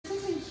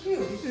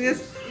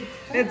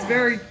It's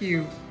very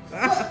cute.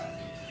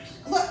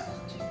 Look.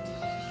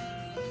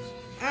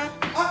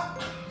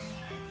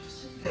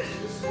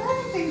 He's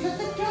throwing things at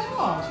the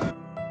dog.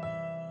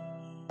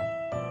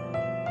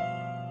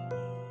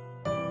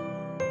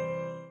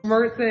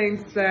 Mert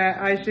thinks that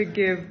I should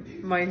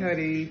give my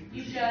hoodie.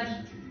 You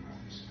should.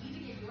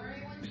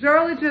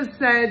 Charlotte just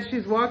said,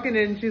 she's walking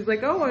in, she's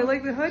like, oh, I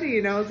like the hoodie.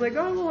 And I was like,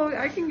 oh, well,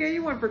 I can get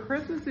you one for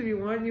Christmas if you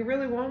want. You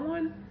really want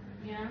one?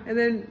 Yeah. And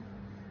then,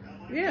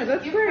 yeah,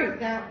 that's Give great. her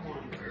that one.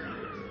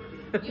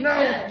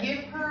 No. Give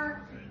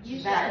her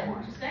You that should.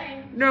 one. Just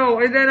saying. No,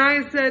 and then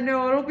I said,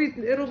 no,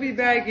 it'll be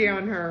baggy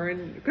on her,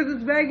 and because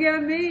it's baggy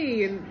on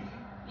me. And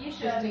You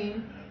should.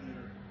 Justine,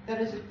 that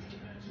is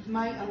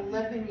my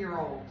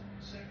 11-year-old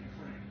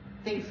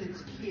thinks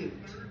it's cute.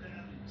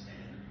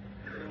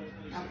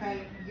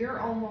 Okay, you're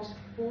almost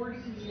 40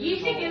 years old. You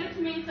should give it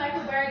to me so I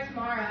can wear it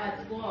tomorrow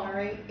at school. All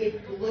right,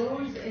 it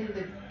glows in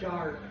the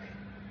dark.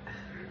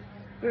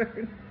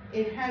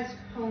 It has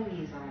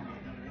ponies on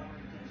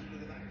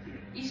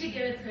it. You should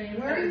give it to me.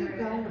 Where are you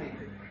going?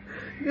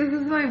 this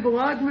is my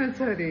VLOGMAS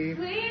hoodie.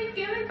 Please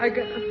give it to I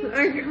got me.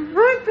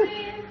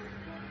 Please.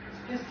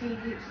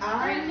 Justine,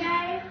 I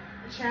Birthday.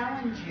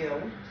 challenge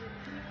you.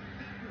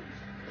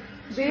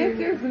 The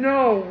answer is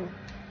no.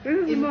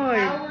 This is mine.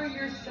 Empower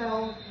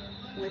yourself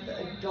with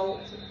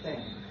adult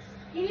things.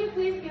 Can you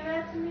please give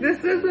that to me?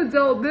 This is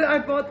adult. I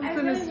bought this I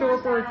in a really store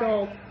want for that.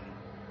 adults.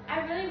 I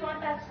really want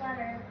that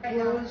sweater.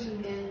 Glows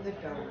in the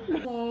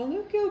dark. Oh,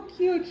 look how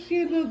cute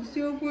she looks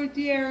over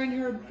there in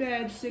her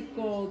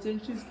bicycles,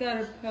 and she's got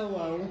a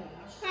pillow.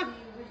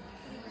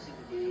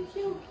 She's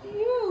so cute.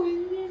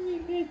 And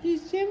then we got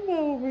this Simba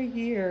over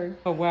here.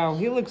 Oh wow,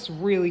 he looks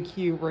really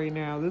cute right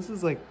now. This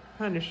is like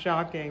kind of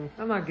shocking.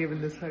 I'm not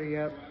giving this hoodie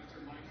up.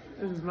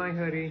 This is my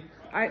hoodie.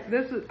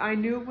 I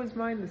knew it was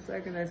mine the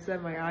second I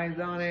set my eyes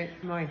on it.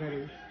 My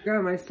hoodie.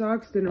 God, my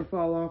socks didn't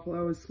fall off while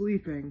I was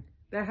sleeping.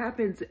 That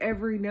happens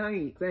every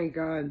night. Thank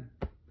God.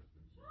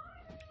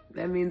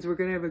 That means we're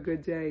gonna have a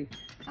good day.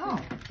 Oh,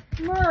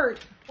 Mert,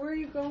 where are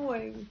you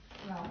going?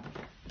 well.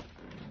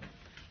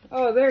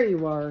 Oh, there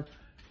you are.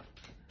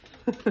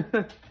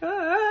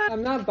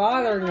 I'm not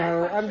bothering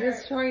her. I'm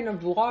just trying to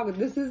vlog.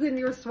 This isn't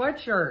your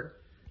sweatshirt.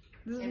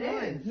 This is It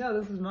mine. is. No,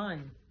 this is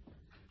mine.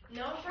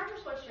 No, Sharper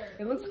sweatshirt.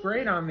 It looks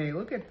great on me.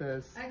 Look at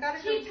this. I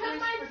gotta She go took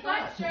my place for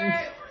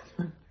that.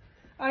 sweatshirt.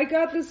 I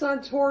got this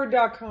on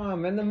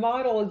tour.com and the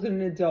model is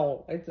an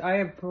adult. I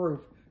have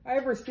proof. I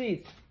have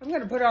receipts. I'm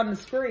gonna put it on the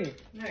screen.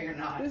 No, you're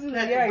not. This is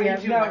That's way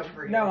too much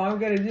for you. No, I'm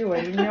gonna do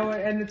it. And you know what?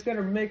 And it's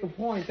gonna make a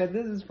point that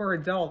this is for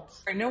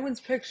adults. No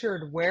one's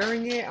pictured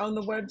wearing it on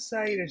the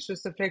website. It's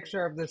just a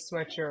picture of the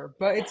sweatshirt,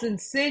 but it's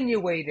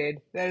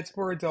insinuated that it's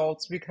for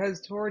adults because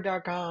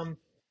tour.com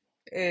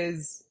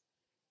is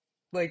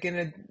like in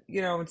a,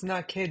 it's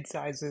not kid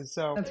sizes.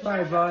 So that's why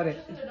I bought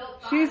it.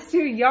 She's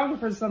too young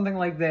for something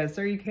like this.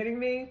 Are you kidding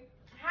me?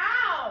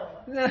 How?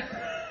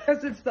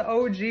 Because it's the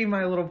OG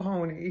My Little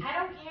Pony. I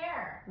don't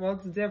care. Well,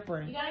 it's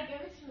different. You gotta give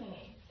it to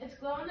me. It's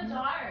glow in the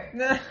dark.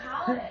 Nah. It's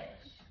college.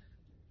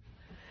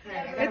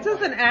 It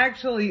doesn't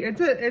actually.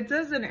 It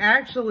doesn't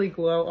actually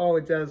glow. Oh,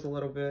 it does a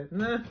little bit.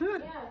 Yeah, it's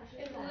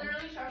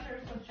literally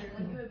Sharper's sweatshirt.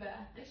 Like, give it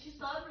back. Like, she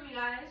stole it from you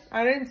guys.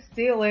 I didn't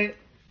steal it.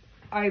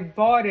 I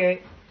bought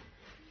it,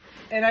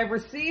 and I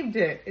received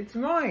it. It's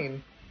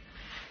mine.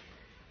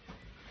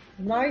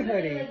 My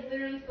hoodie. Like,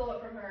 literally stole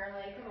it from her.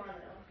 Like, come on now.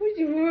 What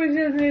you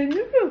want,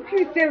 look how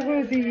cute that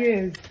Rosie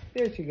is.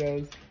 There she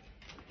goes.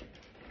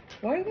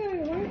 Why you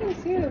gotta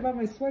say that about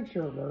my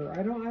sweatshirt, Bert?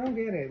 I don't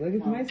get it. Like,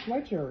 it's my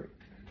sweatshirt.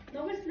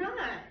 No, it's not.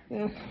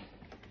 Yeah.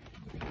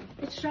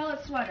 It's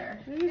Charlotte's sweater.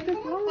 Look at the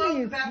Close the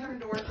ponies. bathroom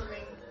door for me.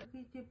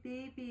 Look at the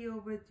baby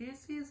over there.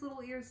 See his little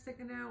ears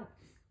sticking out?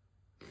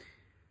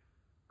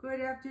 Good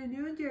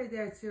afternoon there,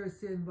 that's Sir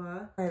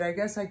Simba. Alright, I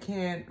guess I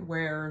can't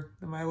wear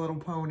the My Little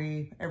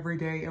Pony every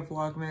day of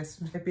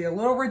Vlogmas. It'd be a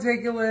little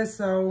ridiculous,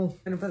 so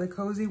I'm gonna put the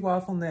cozy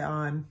waffle knit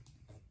on.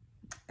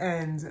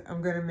 And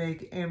I'm gonna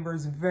make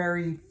Amber's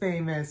very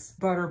famous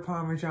butter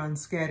parmesan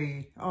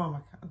Sketti. Oh my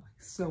God, I'm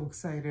so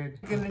excited.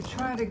 I'm gonna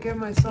try to get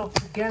myself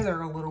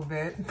together a little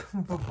bit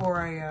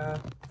before I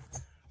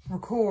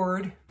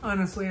record.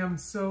 Honestly, I'm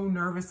so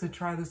nervous to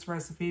try this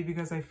recipe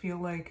because I feel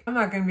like I'm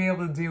not gonna be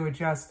able to do it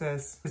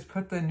justice. Just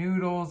put the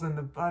noodles and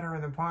the butter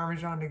and the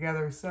Parmesan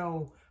together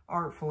so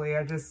artfully.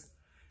 I just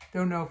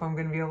don't know if I'm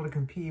gonna be able to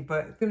compete,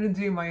 but I'm gonna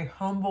do my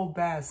humble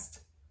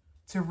best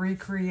to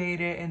recreate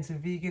it and to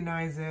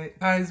veganize it.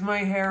 Guys, my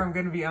hair, I'm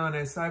gonna be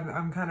honest,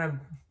 I'm kind of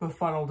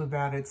befuddled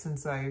about it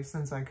since I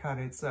cut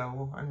it,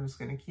 so I'm just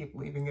gonna keep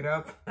leaving it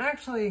up.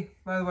 Actually,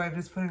 by the way, I'm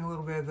just putting a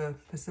little bit of the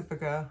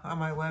Pacifica on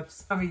my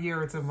lips. Time of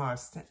year, it's a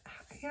must.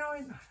 You know,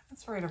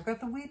 that's right, I've got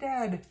the Wee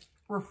Dad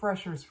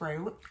refresher spray.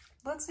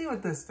 Let's see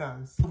what this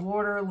does.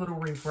 Water, a little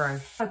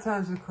refresh. A lot of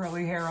times with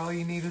curly hair, all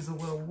you need is a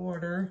little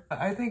water.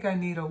 I think I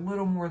need a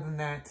little more than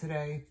that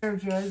today.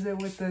 Energize it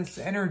with this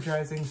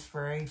energizing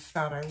spray.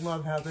 God, I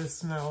love how this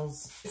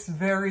smells. It's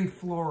very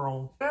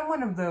floral. I'm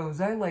one of those.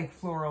 I like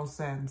floral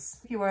scents.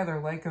 You either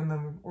like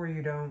them or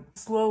you don't.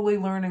 Slowly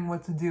learning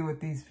what to do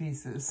with these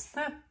pieces.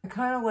 I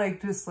kind of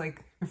like just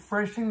like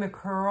refreshing the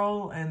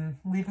curl and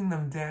leaving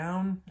them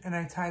down, and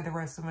I tie the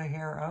rest of my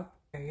hair up.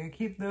 Okay, I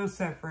keep those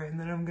separate, and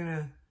then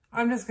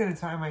I'm just gonna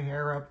tie my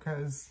hair up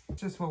because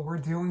it's just what we're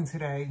doing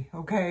today,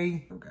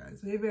 okay? So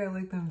guys, maybe I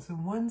like them to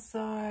one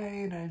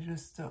side.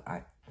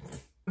 I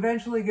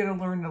eventually gonna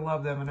learn to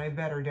love them, and I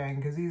better, dang,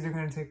 because these are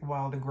gonna take a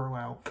while to grow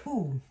out.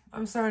 Ooh,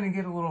 I'm starting to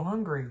get a little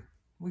hungry.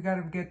 We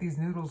gotta get these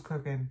noodles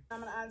cooking.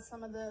 I'm gonna add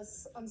some of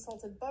this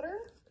unsalted butter,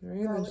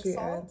 Right, garlic she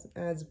salt,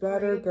 adds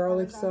butter,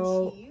 garlic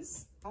salt.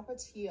 cheese,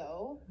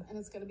 tapatio, and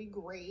it's gonna be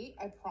great,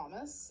 I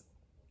promise.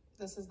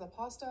 This is the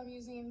pasta I'm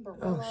using,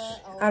 Barilla.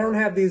 Oh, I don't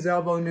have these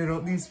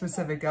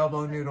specific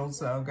elbow noodles,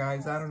 so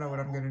guys, I don't know what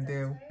I'm gonna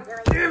do.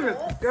 Damn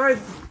it,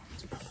 guys!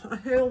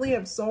 I only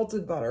have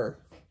salted butter.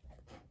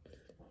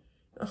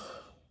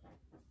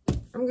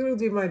 I'm gonna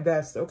do my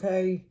best,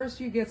 okay? First,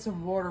 you get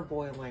some water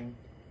boiling.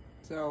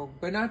 So,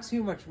 but not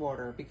too much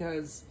water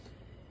because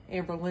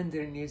Amber Lynn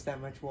didn't use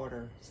that much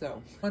water.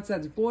 So once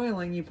that's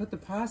boiling, you put the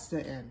pasta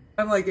in.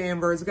 I'm like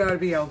Amber, it's gotta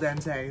be al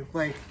dente.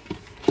 Like,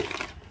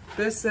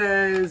 this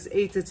says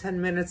 8 to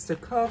 10 minutes to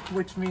cook,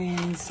 which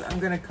means I'm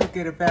gonna cook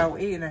it about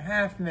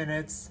 8.5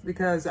 minutes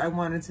because I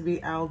want it to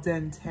be al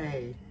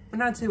dente.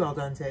 Not too al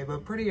dente,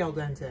 but pretty al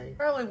dente.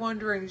 Probably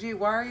wondering, gee,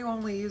 why are you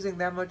only using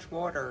that much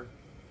water?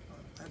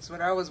 That's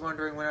what I was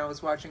wondering when I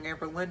was watching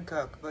Amber Lynn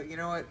cook, but you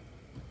know what?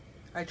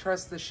 I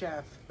trust the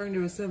chef. I'm going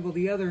to assemble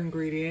the other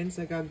ingredients.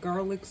 I got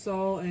garlic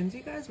salt, and do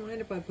you guys mind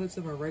if I put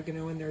some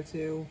oregano in there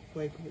too?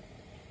 Like,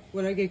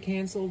 would I get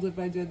canceled if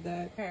I did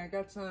that? Okay, I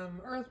got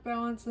some earth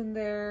balance in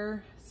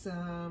there,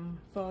 some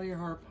Follow Your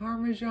Heart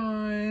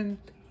Parmesan,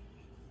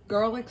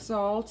 garlic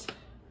salt.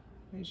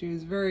 She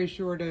was very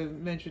sure to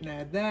mention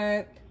add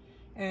that,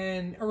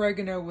 and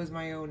oregano was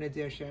my own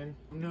addition.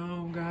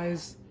 No,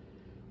 guys,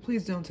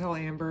 please don't tell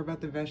Amber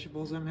about the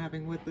vegetables I'm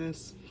having with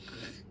this.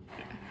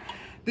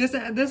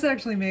 This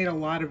actually made a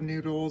lot of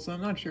noodles.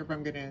 I'm not sure if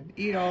I'm gonna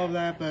eat all of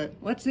that, but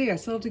let's see. I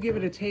still have to give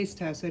it a taste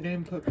test. I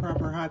didn't put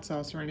proper hot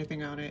sauce or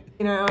anything on it.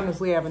 And I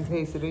honestly haven't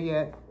tasted it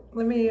yet.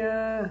 Let me,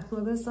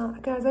 well, this,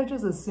 guys, I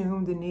just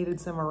assumed it needed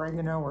some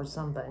oregano or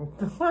something.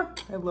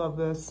 I love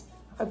this.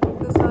 I put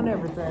this on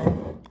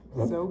everything.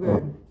 So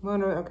good.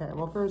 Okay,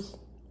 well, first,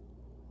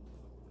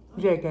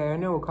 JK, I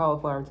know what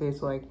cauliflower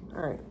tastes like.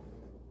 All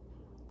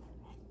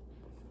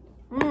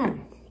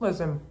right.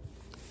 Listen.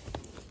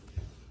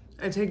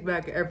 I take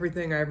back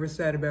everything I ever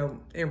said about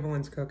Amber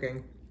Lynn's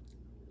cooking.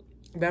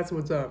 That's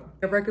what's up.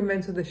 I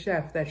recommend to the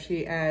chef that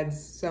she adds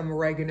some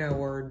oregano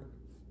or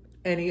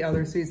any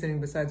other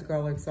seasoning besides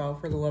garlic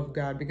salt, for the love of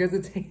God, because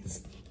it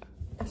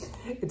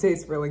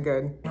tastes really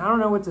good. I don't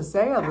know what to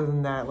say other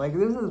than that. Like,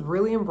 this is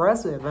really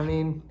impressive. I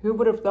mean, who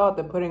would have thought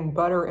that putting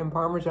butter and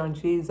Parmesan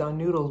cheese on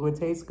noodles would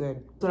taste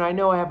good? And I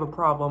know I have a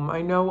problem.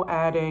 I know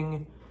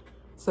adding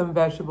some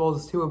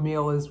vegetables to a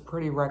meal is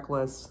pretty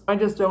reckless. I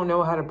just don't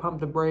know how to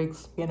pump the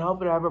brakes. Can't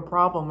help it, I have a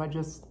problem. I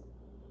just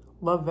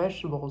love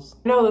vegetables.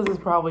 I know this is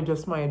probably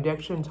just my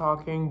addiction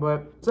talking,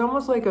 but it's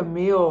almost like a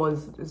meal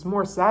is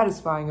more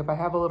satisfying if I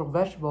have a little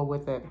vegetable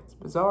with it. It's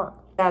bizarre.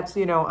 That's,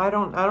 you know, I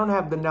don't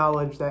have the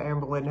knowledge that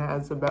Amber Lynn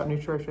has about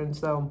nutrition,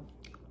 so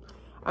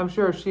I'm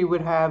sure she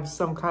would have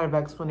some kind of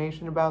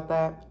explanation about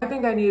that. I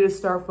think I need to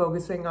start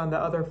focusing on the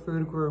other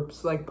food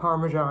groups, like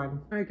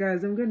Parmesan. All right,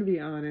 guys, I'm gonna be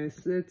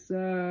honest. It's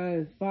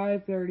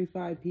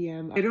 5:35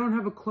 p.m. I don't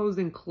have a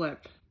closing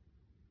clip.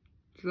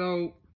 So